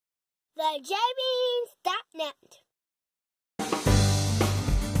jbeans.net.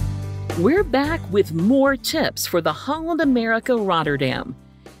 We're back with more tips for the Holland America Rotterdam,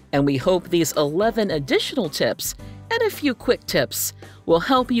 and we hope these 11 additional tips and a few quick tips will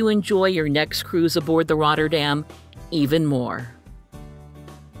help you enjoy your next cruise aboard the Rotterdam even more.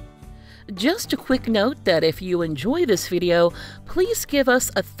 Just a quick note that if you enjoy this video, please give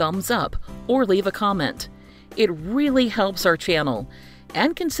us a thumbs up or leave a comment. It really helps our channel,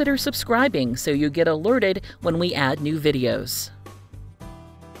 and consider subscribing so you get alerted when we add new videos.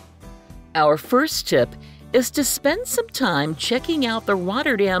 Our first tip is to spend some time checking out the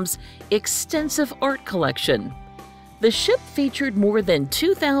Rotterdam's extensive art collection. The ship featured more than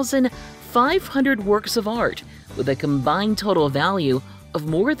 2,500 works of art with a combined total value of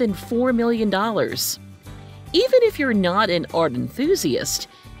more than $4 million. Even if you're not an art enthusiast,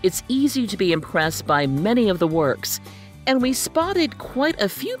 it's easy to be impressed by many of the works, and we spotted quite a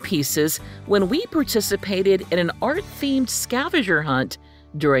few pieces when we participated in an art-themed scavenger hunt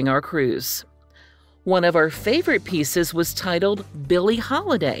during our cruise. One of our favorite pieces was titled Billie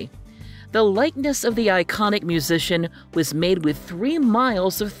Holiday. The likeness of the iconic musician was made with 3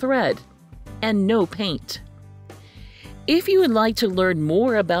 miles of thread and no paint. If you would like to learn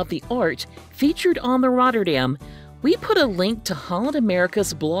more about the art featured on the Rotterdam, we put a link to Holland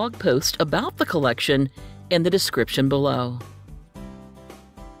America's blog post about the collection in the description below.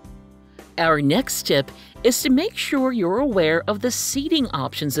 Our next tip is to make sure you're aware of the seating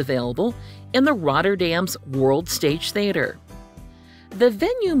options available in the Rotterdam's World Stage Theater. The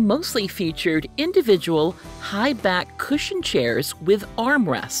venue mostly featured individual high-back cushion chairs with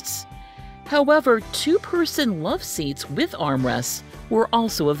armrests. However, 2-person love seats with armrests were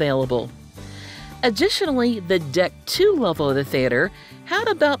also available. Additionally, the Deck 2 level of the theater had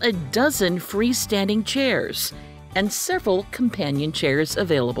about a dozen freestanding chairs and several companion chairs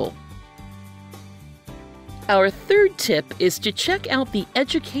available. Our third tip is to check out the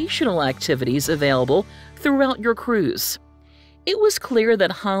educational activities available throughout your cruise. It was clear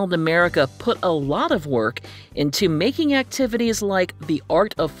that Holland America put a lot of work into making activities like the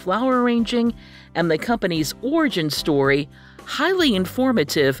art of flower arranging and the company's origin story highly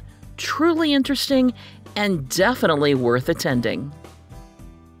informative, truly interesting, and definitely worth attending.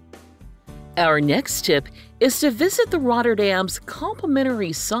 Our next tip is to visit the Rotterdam's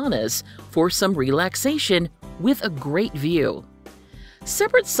complimentary saunas for some relaxation with a great view.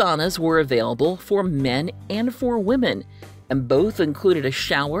 Separate saunas were available for men and for women, and both included a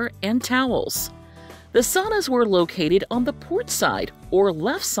shower and towels. The saunas were located on the port side or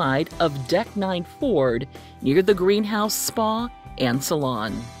left side of Deck 9 forward near the greenhouse spa and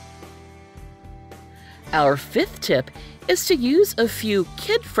salon. Our fifth tip is to use a few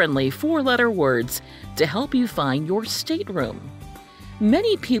kid-friendly 4-letter words to help you find your stateroom.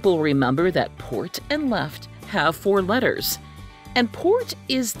 Many people remember that port and left have 4 letters, and port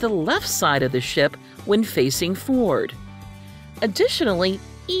is the left side of the ship when facing forward. Additionally,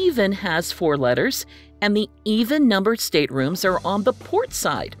 even has 4 letters, and the even-numbered staterooms are on the port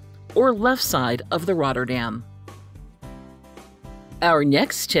side or left side of the Rotterdam. Our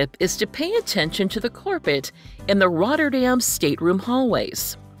next tip is to pay attention to the carpet in the Rotterdam stateroom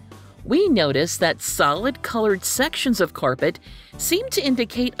hallways. We noticed that solid-colored sections of carpet seem to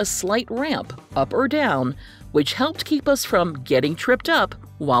indicate a slight ramp up or down, which helped keep us from getting tripped up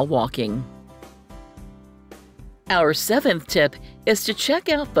while walking. Our 7th tip is to check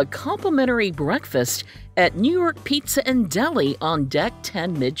out the complimentary breakfast at New York Pizza and Deli on Deck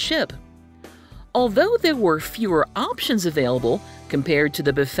 10 midship. Although there were fewer options available compared to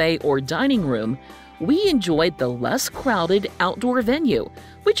the buffet or dining room, we enjoyed the less crowded outdoor venue,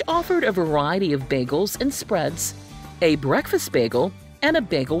 which offered a variety of bagels and spreads, a breakfast bagel, and a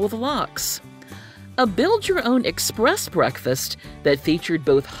bagel with lox. A build-your-own express breakfast that featured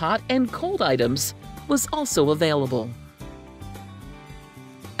both hot and cold items was also available.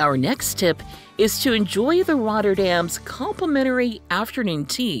 Our next tip is to enjoy the Rotterdam's complimentary afternoon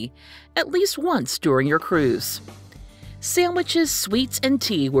tea at least once during your cruise. Sandwiches, sweets, and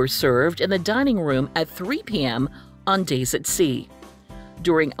tea were served in the dining room at 3 p.m. on days at sea.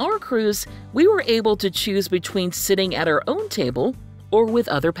 During our cruise, we were able to choose between sitting at our own table or with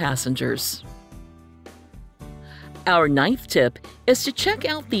other passengers. Our 9th tip is to check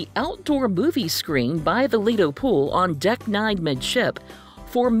out the outdoor movie screen by the Lido Pool on Deck 9 midship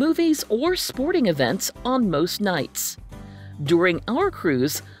for movies or sporting events on most nights. During our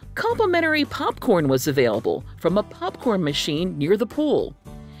cruise, complimentary popcorn was available from a popcorn machine near the pool,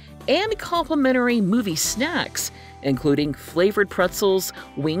 and complimentary movie snacks, including flavored pretzels,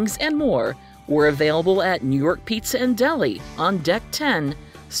 wings, and more, were available at New York Pizza and Deli on Deck 10,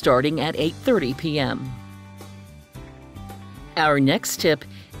 starting at 8:30 p.m. Our next tip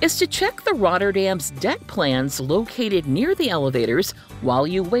is to check the Rotterdam's deck plans located near the elevators while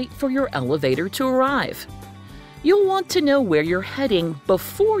you wait for your elevator to arrive. You'll want to know where you're heading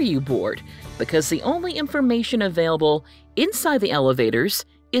before you board, because the only information available inside the elevators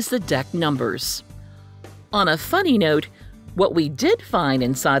is the deck numbers. On a funny note, what we did find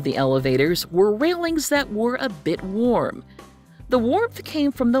inside the elevators were railings that were a bit warm. The warmth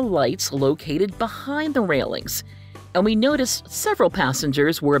came from the lights located behind the railings, and we noticed several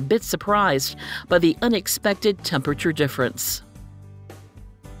passengers were a bit surprised by the unexpected temperature difference.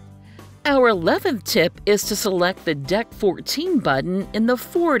 Our 11th tip is to select the Deck 14 button in the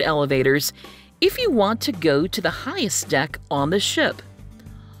forward elevators if you want to go to the highest deck on the ship.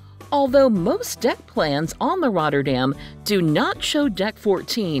 Although most deck plans on the Rotterdam do not show Deck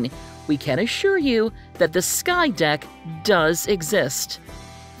 14, we can assure you that the Sky Deck does exist.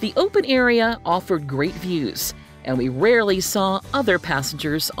 The open area offered great views, and we rarely saw other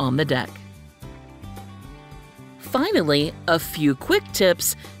passengers on the deck. Finally, a few quick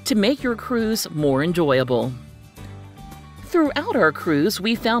tips to make your cruise more enjoyable. Throughout our cruise,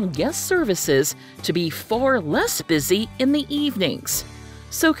 we found guest services to be far less busy in the evenings,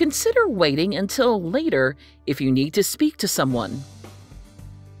 so consider waiting until later if you need to speak to someone.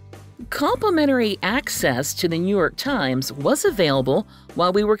 Complimentary access to the New York Times was available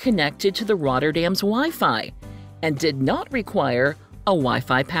while we were connected to the Rotterdam's Wi-Fi and did not require a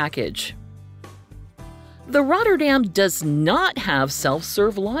Wi-Fi package. The Rotterdam does not have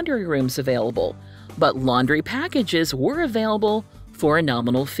self-serve laundry rooms available, but laundry packages were available for a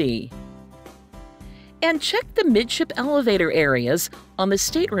nominal fee. And check the midship elevator areas on the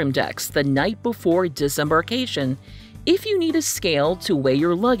stateroom decks the night before disembarkation if you need a scale to weigh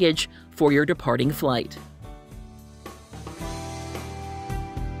your luggage for your departing flight.